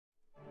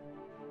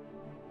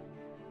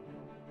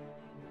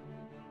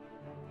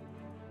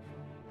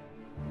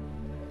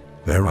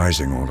Their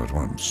rising all at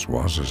once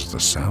was as the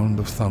sound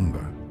of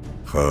thunder,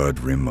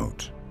 heard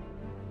remote.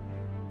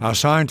 Our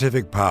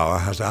scientific power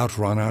has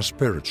outrun our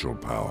spiritual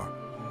power.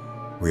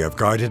 We have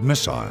guided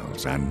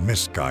missiles and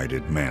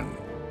misguided men.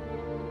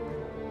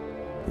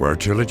 Where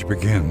tillage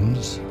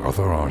begins,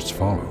 other arts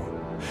follow.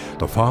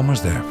 The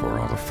farmers, therefore,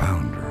 are the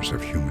founders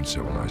of human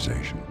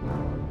civilization.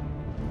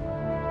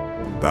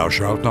 Thou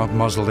shalt not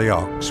muzzle the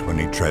ox when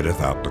he treadeth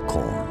out the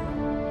corn.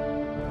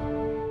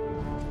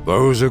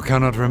 Those who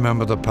cannot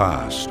remember the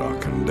past are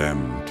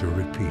condemned to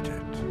repeat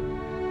it.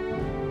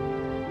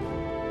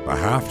 The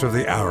haft of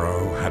the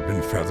arrow had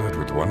been feathered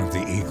with one of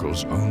the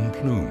eagle's own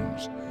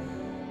plumes.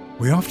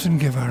 We often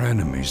give our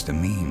enemies the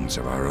means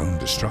of our own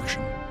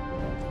destruction.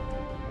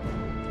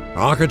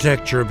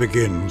 Architecture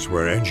begins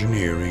where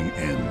engineering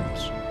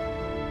ends.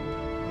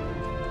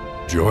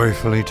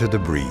 Joyfully to the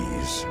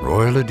breeze,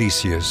 royal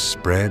Odysseus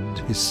spread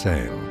his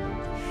sail,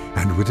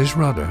 and with his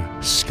rudder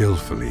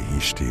skillfully he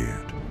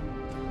steered.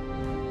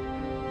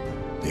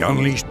 The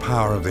unleashed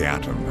power of the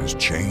atom has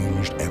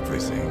changed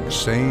everything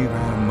save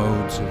our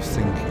modes of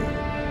thinking,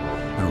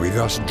 and we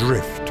thus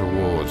drift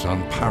towards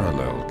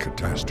unparalleled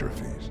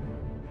catastrophes.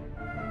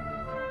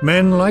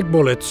 Men, like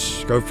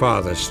bullets, go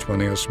farthest when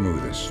they are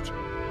smoothest.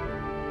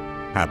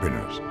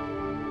 Happiness.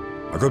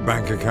 A good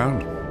bank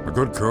account, a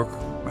good cook,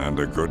 and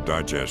a good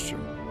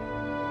digestion.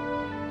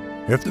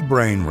 If the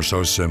brain were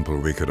so simple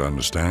we could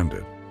understand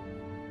it,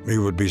 it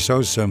would be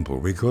so simple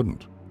we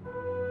couldn't.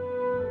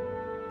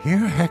 Here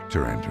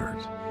Hector entered,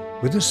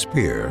 with a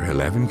spear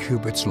 11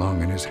 cubits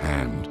long in his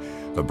hand.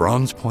 The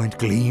bronze point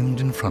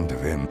gleamed in front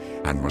of him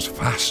and was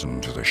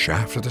fastened to the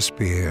shaft of the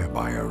spear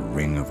by a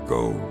ring of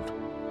gold.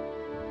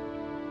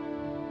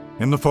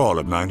 In the fall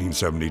of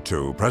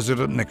 1972,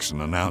 President Nixon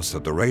announced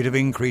that the rate of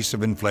increase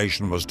of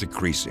inflation was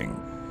decreasing.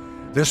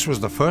 This was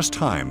the first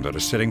time that a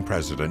sitting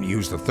president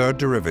used the third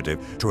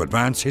derivative to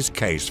advance his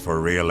case for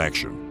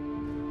re-election.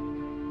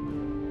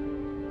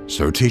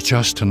 So teach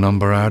us to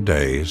number our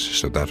days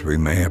so that we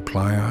may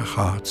apply our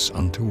hearts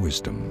unto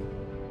wisdom.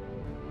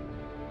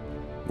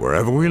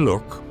 Wherever we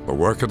look, the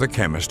work of the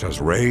chemist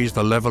has raised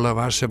the level of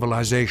our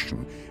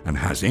civilization and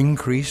has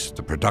increased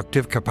the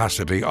productive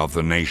capacity of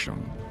the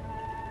nation.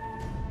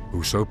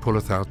 Whoso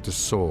pulleth out the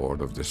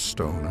sword of this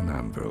stone and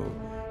anvil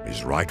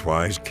is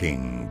rightwise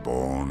king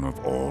born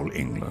of all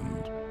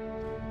England.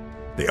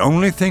 The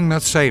only thing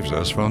that saves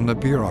us from the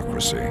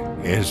bureaucracy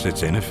is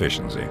its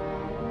inefficiency.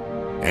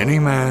 Any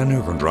man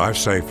who can drive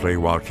safely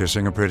while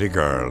kissing a pretty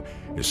girl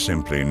is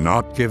simply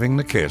not giving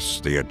the kiss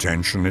the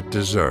attention it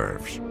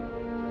deserves.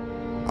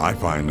 I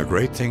find the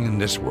great thing in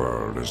this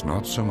world is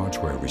not so much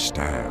where we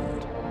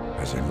stand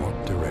as in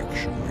what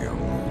direction we are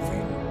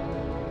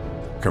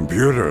moving.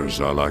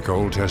 Computers are like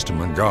Old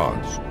Testament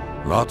gods,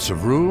 lots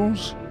of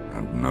rules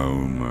and no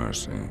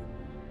mercy.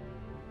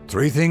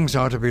 3 things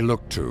are to be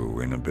looked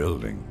to in a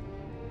building: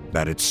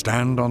 that it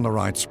stand on the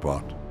right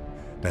spot,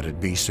 that it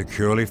be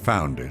securely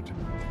founded,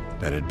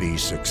 that it be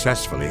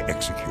successfully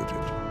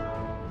executed.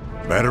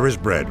 Better is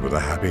bread with a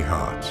happy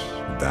heart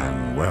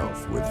than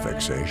wealth with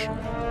vexation.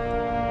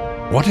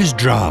 What is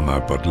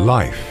drama but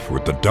life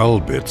with the dull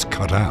bits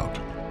cut out?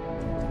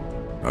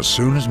 As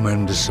soon as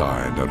men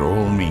decide that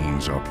all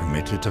means are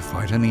permitted to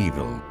fight an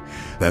evil,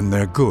 then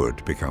their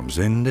good becomes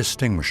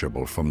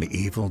indistinguishable from the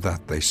evil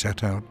that they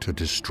set out to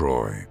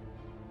destroy.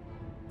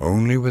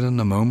 Only within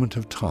the moment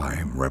of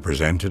time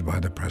represented by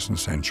the present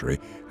century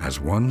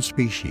has one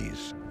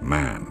species,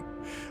 man,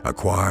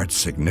 acquired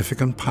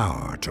significant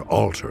power to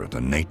alter the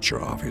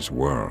nature of his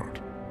world.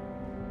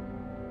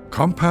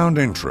 Compound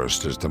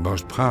interest is the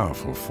most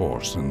powerful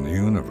force in the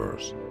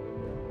universe.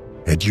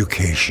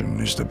 Education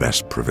is the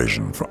best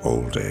provision for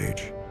old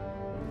age.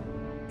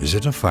 Is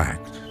it a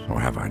fact, or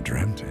have I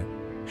dreamt it,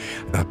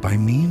 that by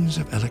means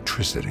of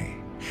electricity,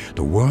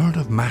 the world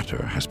of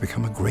matter has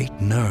become a great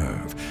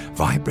nerve,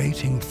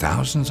 vibrating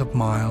thousands of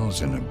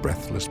miles in a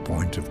breathless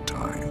point of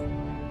time?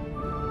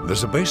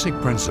 There's a basic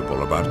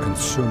principle about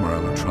consumer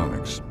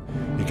electronics.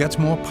 It gets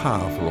more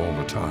powerful all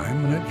the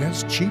time, and it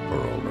gets cheaper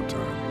all the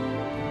time.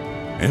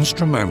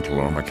 Instrumental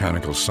or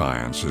mechanical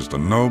science is the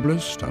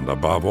noblest, and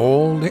above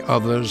all the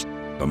others,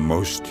 the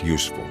most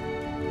useful.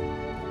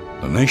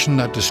 The nation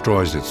that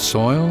destroys its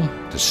soil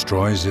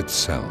destroys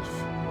itself.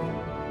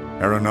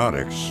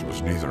 Aeronautics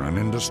was neither an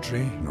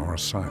industry nor a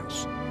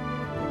science.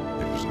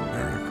 It was a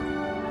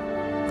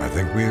miracle. I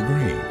think we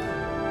agree.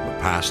 The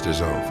past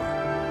is over.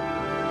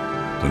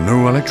 The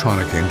new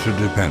electronic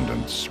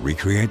interdependence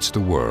recreates the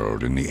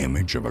world in the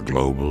image of a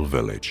global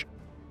village.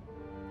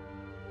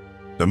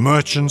 The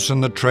merchants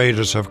and the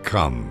traders have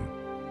come.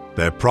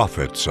 Their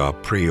profits are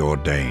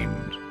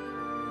preordained.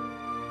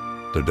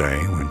 The day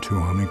when 2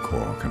 Army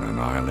Corps can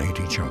annihilate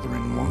each other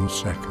in 1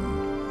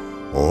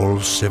 second, all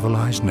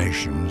civilized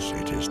nations,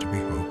 it is to be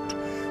hoped,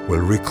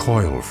 will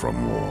recoil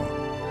from war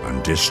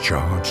and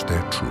discharge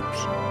their troops.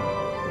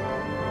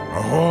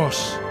 A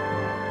horse!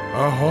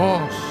 A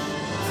horse!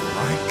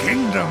 My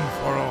kingdom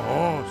for a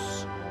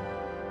horse!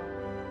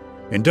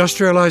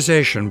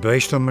 Industrialization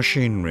based on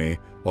machinery,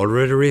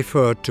 already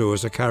referred to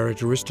as a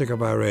characteristic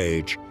of our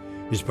age,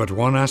 is but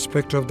one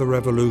aspect of the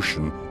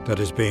revolution that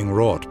is being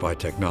wrought by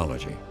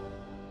technology.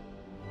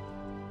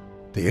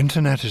 The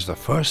internet is the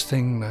first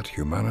thing that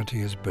humanity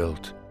has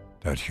built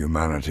that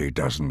humanity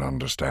doesn't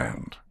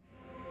understand.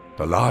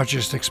 The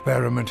largest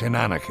experiment in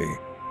anarchy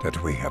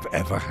that we have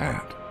ever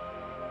had.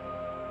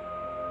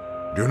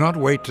 Do not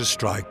wait to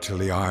strike till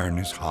the iron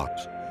is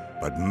hot,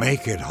 but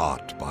make it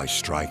hot by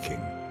striking.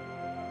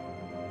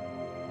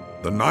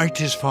 The night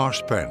is far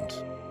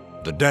spent,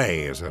 the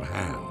day is at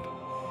hand.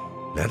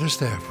 Let us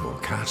therefore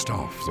cast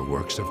off the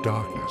works of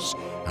darkness,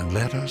 and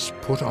let us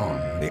put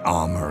on the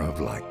armor of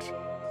light.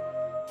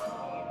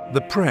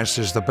 The press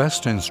is the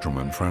best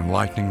instrument for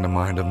enlightening the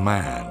mind of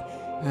man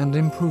and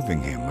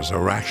improving him as a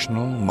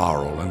rational,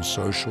 moral, and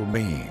social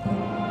being.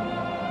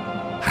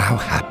 How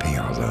happy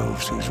are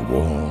those whose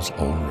walls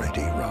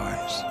already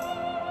rise.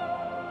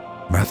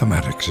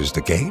 Mathematics is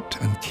the gate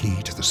and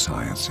key to the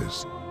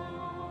sciences.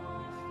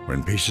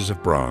 When pieces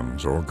of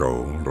bronze or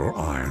gold or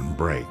iron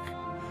break,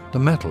 the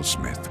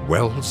metalsmith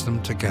welds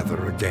them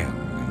together again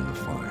in the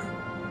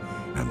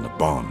fire, and the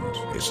bond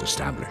is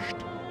established.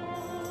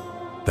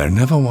 There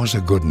never was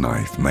a good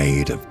knife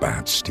made of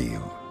bad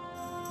steel.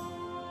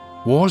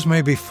 Wars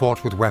may be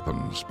fought with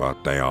weapons,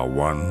 but they are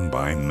won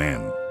by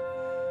men.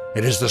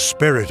 It is the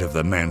spirit of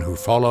the men who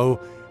follow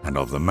and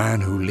of the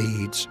man who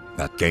leads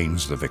that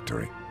gains the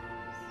victory.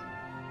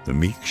 The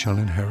meek shall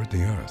inherit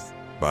the earth,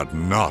 but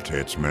not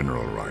its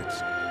mineral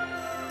rights.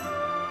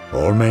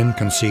 All men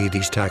can see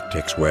these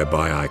tactics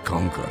whereby I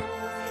conquer,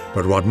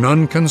 but what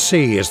none can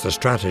see is the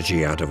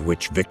strategy out of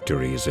which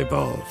victory is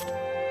evolved.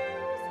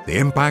 The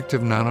impact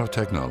of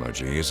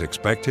nanotechnology is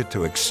expected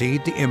to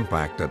exceed the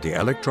impact that the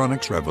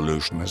electronics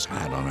revolution has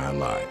had on our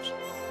lives.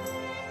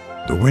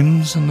 The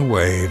winds and the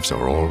waves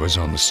are always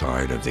on the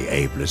side of the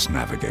ablest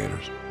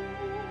navigators.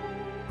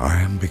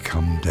 I am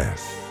become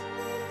death,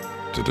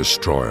 the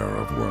destroyer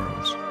of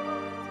worlds.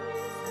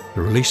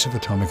 The release of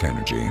atomic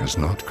energy has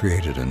not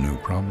created a new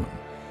problem.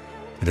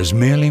 It has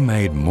merely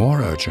made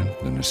more urgent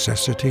the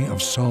necessity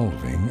of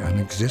solving an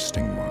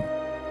existing one.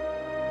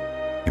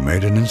 He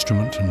made an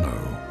instrument to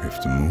know if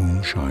the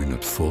moon shine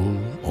at full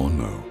or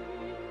no.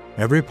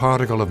 Every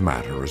particle of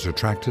matter is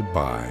attracted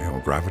by or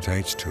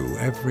gravitates to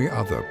every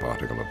other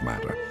particle of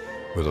matter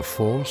with a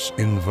force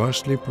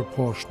inversely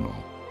proportional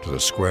to the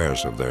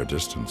squares of their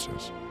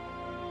distances.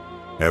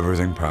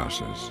 Everything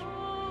passes.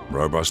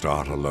 Robust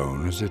art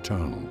alone is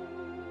eternal.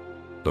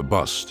 The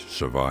bust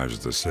survives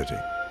the city.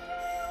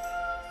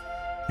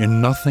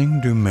 In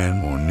nothing do men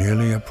more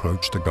nearly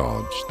approach the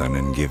gods than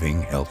in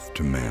giving health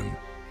to men.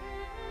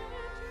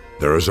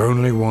 There is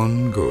only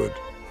one good,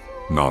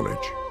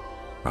 knowledge,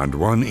 and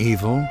one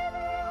evil,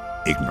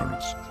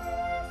 ignorance.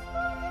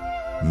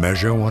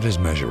 Measure what is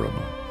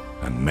measurable,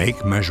 and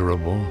make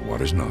measurable what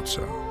is not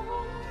so.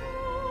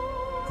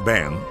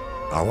 Ben,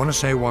 I want to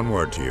say one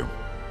word to you.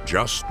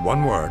 Just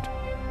one word.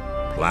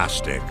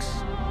 Plastics.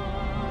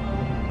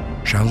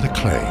 Shall the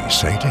clay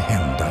say to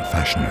him that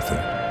fashioneth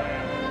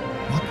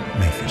it, What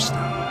makest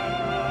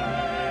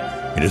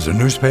thou? It is a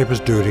newspaper's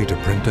duty to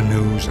print the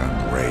news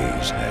and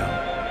raise hell.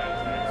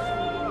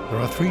 There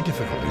are three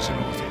difficulties in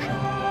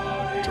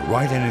authorship: to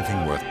write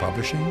anything worth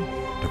publishing,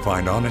 to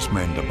find honest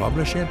men to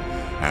publish it,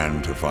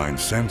 and to find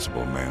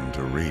sensible men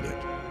to read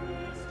it.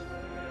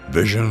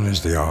 Vision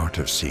is the art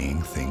of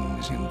seeing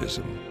things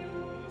invisible.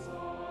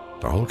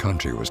 The whole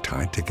country was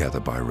tied together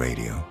by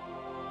radio.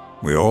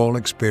 We all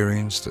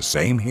experienced the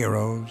same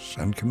heroes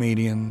and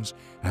comedians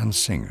and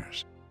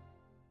singers.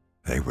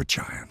 They were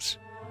giants.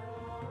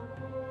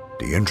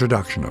 The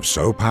introduction of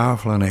so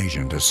powerful an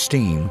agent as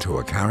steam to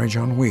a carriage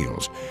on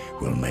wheels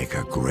will make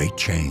a great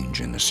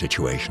change in the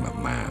situation of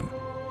man.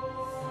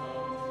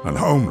 And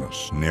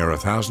homeless, near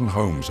 1,000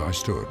 homes I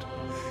stood,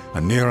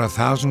 and near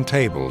 1,000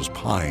 tables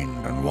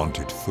pined and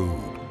wanted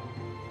food.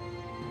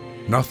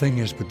 Nothing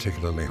is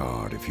particularly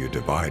hard if you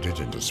divide it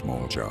into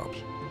small jobs.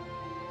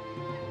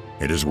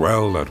 It is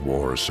well that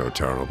war is so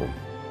terrible,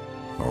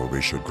 or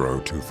we should grow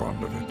too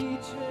fond of it.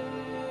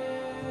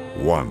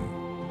 1.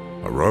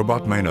 A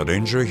robot may not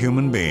injure a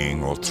human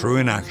being or through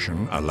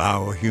inaction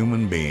allow a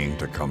human being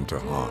to come to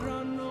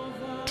harm.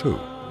 2.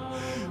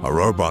 A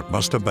robot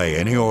must obey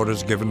any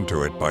orders given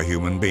to it by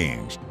human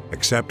beings,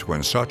 except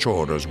when such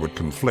orders would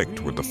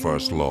conflict with the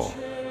first law.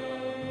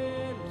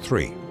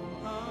 3.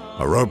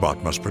 A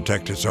robot must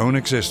protect its own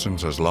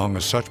existence as long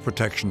as such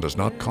protection does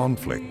not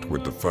conflict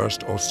with the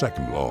first or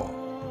second law.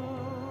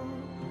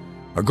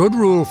 A good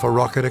rule for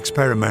rocket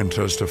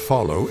experimenters to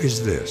follow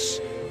is this: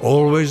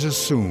 always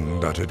assume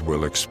that it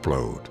will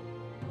explode.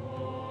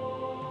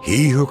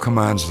 He who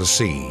commands the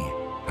sea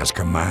has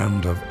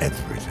command of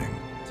everything.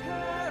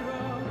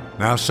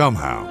 Now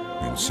somehow,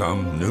 in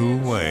some new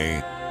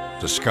way,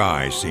 the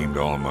sky seemed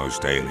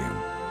almost alien.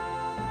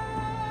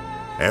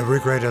 Every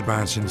great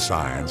advance in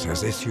science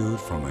has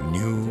issued from a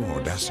new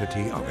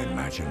audacity of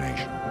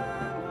imagination.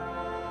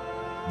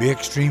 Be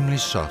extremely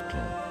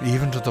subtle,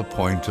 even to the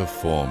point of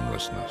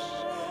formlessness.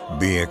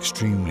 Be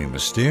extremely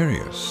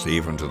mysterious,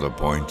 even to the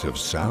point of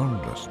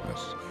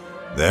soundlessness.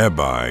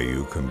 Thereby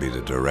you can be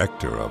the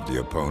director of the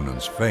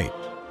opponent's fate.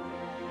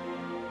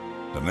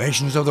 The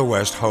nations of the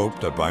West hope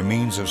that by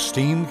means of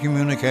steam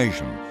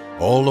communication,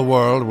 all the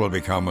world will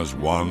become as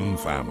one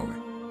family.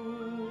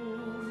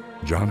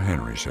 John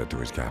Henry said to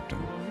his captain,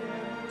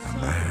 "A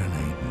man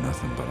ain't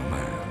nothing but a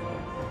man.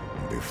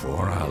 And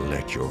before I'll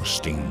let your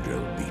steam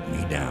drill beat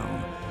me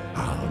down,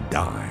 I'll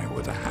die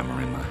with a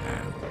hammer in my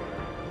hand."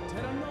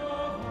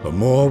 The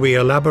more we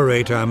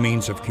elaborate our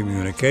means of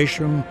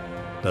communication,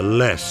 the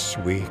less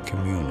we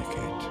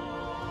communicate.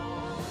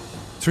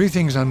 3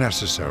 things are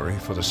necessary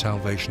for the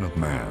salvation of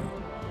man: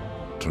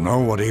 to know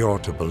what he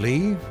ought to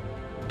believe,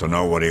 to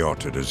know what he ought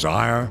to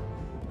desire,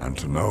 and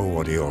to know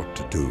what he ought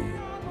to do.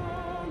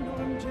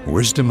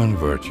 Wisdom and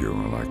virtue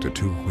are like the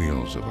 2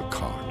 wheels of a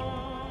cart.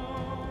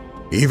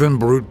 Even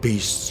brute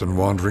beasts and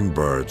wandering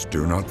birds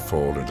do not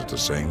fall into the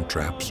same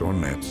traps or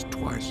nets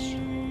twice.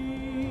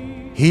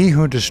 He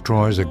who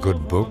destroys a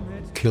good book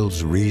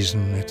kills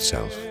reason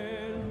itself.